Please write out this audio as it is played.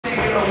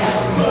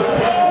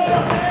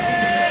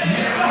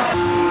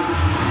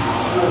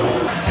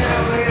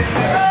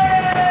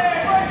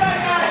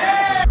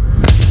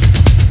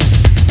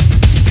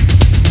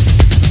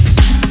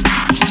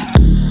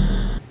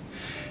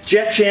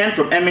Jeff Chan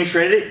from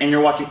MMAShredded, and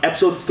you're watching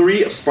episode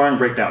 3 of Sparring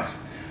Breakdowns.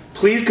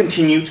 Please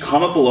continue to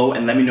comment below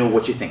and let me know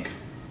what you think.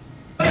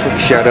 Quick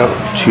shout out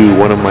to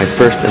one of my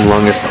first and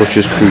longest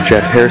coaches crew,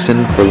 Jeff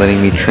Harrison, for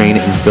letting me train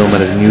and film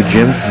at a new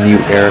gym, New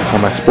Era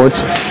Combat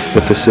Sports.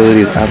 The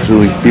facility is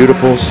absolutely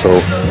beautiful, so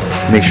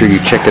make sure you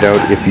check it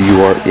out if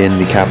you are in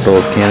the capital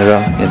of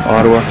Canada, in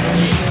Ottawa.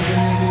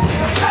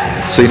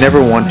 So you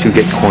never want to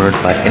get cornered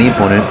by any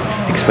opponent,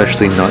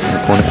 especially not an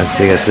opponent as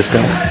big as this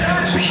guy.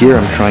 So here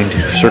I'm trying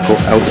to circle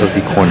out of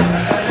the corner.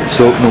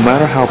 So no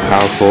matter how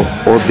powerful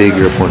or big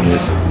your opponent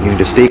is, you need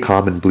to stay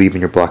calm and believe in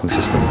your blocking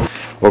system.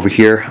 Over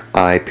here,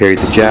 I parried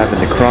the jab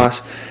and the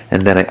cross,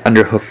 and then I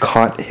underhook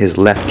caught his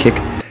left kick,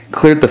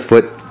 cleared the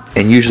foot,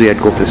 and usually I'd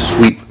go for the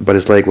sweep, but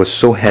his leg was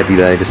so heavy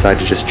that I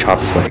decided to just chop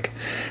his leg.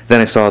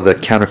 Then I saw the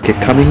counter kick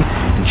coming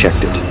and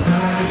checked it.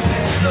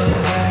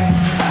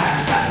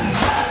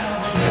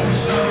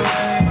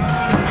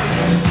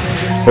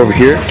 Over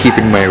here,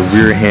 keeping my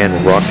rear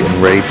hand rocked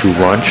and ready to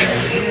launch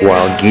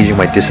while gauging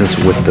my distance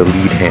with the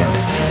lead hand.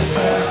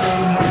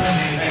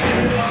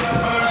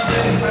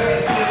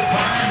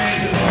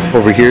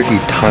 Over here, he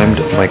timed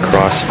my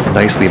cross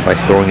nicely by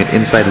throwing an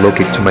inside low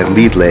kick to my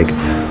lead leg.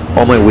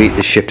 All my weight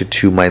is shifted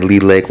to my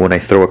lead leg when I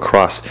throw a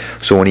cross,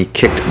 so when he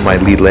kicked my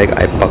lead leg,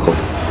 I buckled.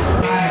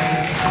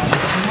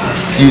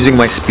 Using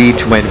my speed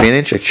to my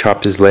advantage, I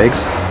chopped his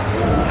legs.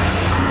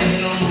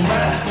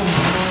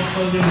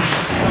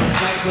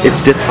 It's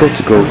difficult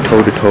to go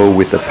toe-to-toe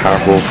with a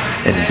powerful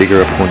and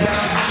bigger opponent,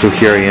 so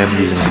here I am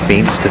using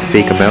feints to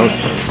fake him out,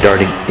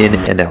 darting in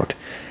and out.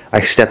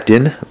 I stepped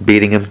in,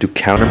 baiting him to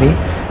counter me.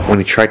 When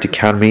he tried to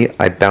counter me,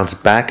 I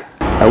bounced back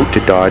out to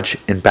dodge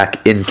and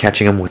back in,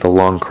 catching him with a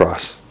long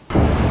cross. A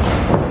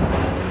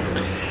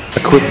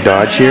quick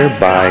dodge here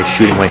by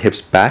shooting my hips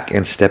back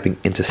and stepping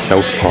into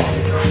southpaw.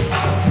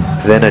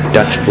 Then a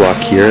Dutch block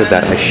here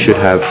that I should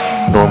have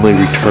normally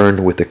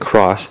returned with a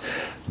cross,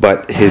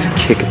 but his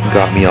kick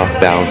got me off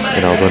balance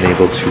and I was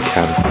unable to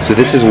counter. So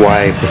this is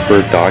why I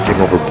prefer dodging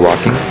over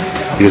blocking,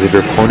 because if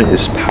your opponent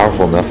is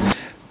powerful enough,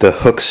 the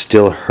hook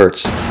still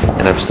hurts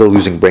and I'm still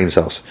losing brain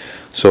cells.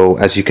 So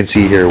as you can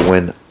see here,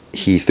 when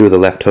he threw the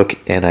left hook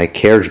and I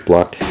carriage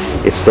blocked,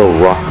 it still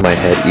rocked my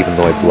head even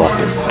though I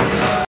blocked it.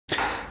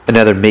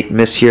 Another make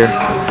miss here.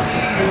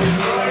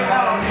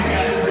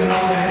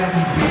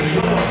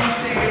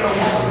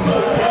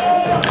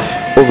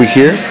 Over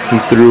here, he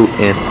threw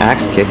an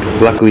axe kick.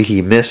 Luckily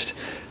he missed,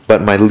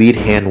 but my lead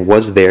hand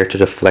was there to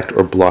deflect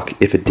or block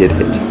if it did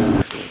hit.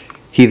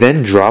 He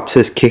then drops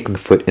his kicking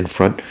foot in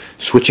front,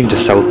 switching to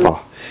southpaw,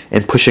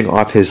 and pushing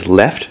off his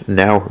left,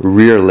 now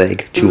rear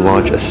leg to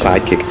launch a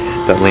side kick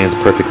that lands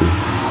perfectly.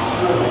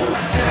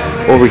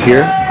 Over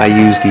here, I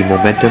use the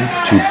momentum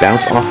to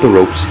bounce off the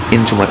ropes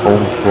into my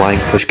own flying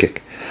push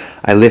kick.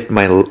 I lift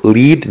my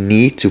lead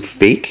knee to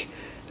fake,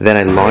 then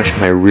I launch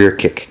my rear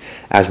kick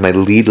as my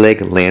lead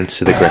leg lands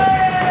to the ground.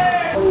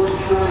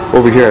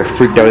 Over here, I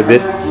freaked out a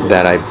bit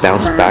that I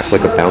bounced back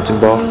like a bouncing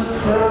ball.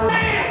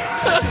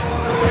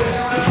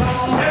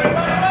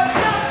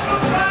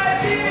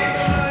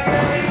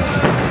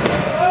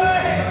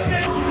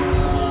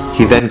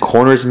 He then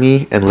corners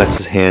me and lets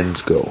his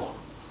hands go.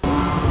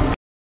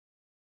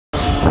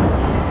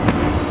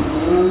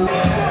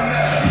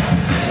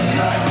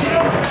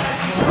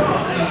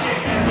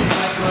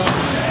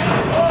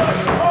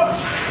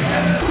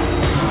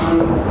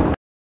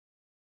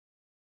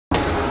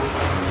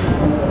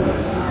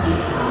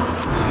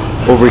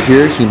 Over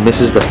here, he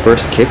misses the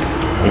first kick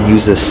and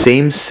uses the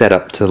same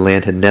setup to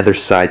land another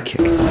side kick.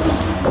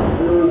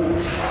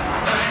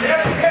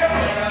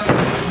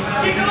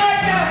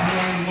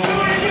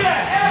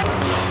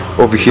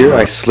 Over here,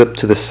 I slipped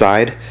to the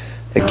side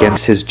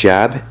against his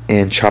jab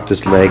and chopped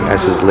his leg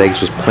as his legs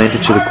was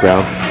planted to the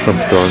ground from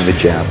throwing the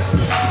jab.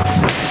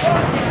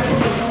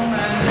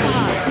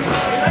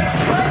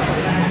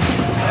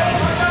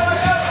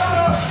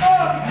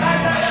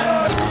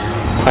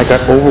 I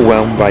got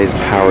overwhelmed by his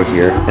power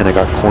here and I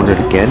got cornered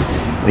again,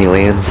 and he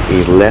lands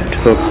a left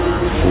hook,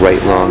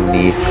 right long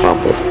knee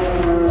combo.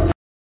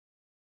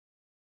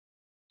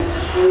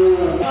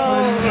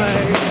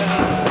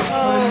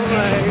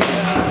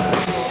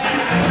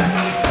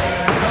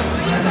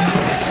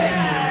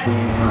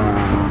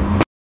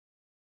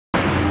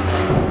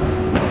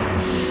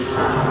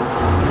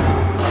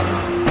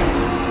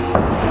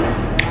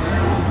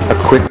 A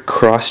quick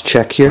cross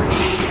check here.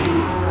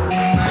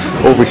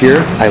 Over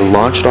here, I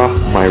launched off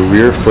my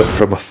rear foot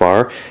from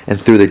afar and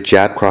threw the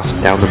jab cross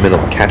down the middle,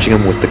 catching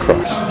him with the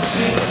cross.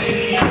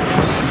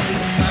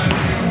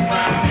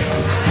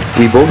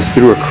 We both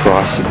threw a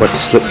cross but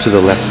slipped to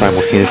the left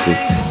simultaneously,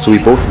 so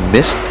we both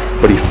missed,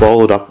 but he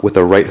followed up with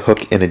a right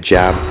hook and a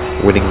jab,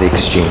 winning the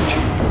exchange.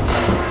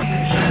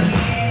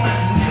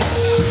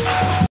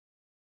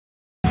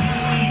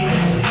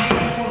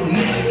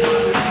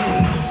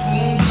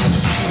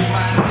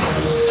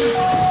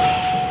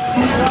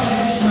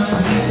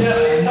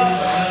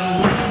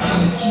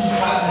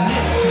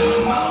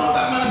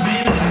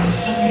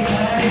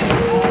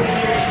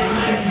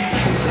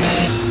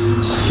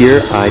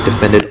 Here I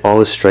defended all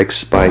his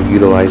strikes by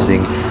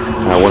utilizing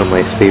one of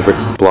my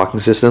favorite blocking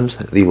systems,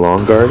 the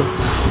long guard.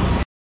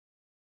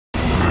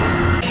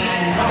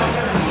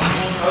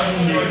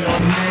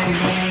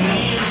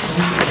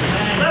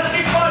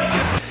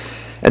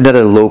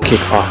 Another low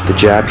kick off the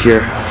jab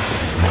here.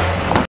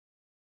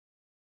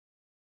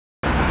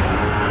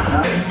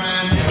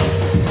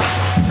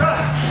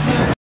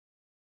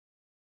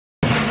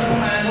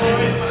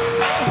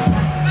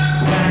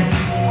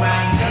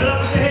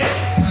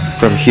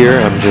 From here,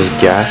 I'm just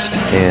gassed,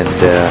 and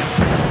the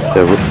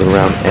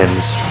round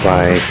ends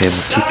by him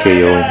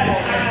TKOing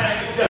me.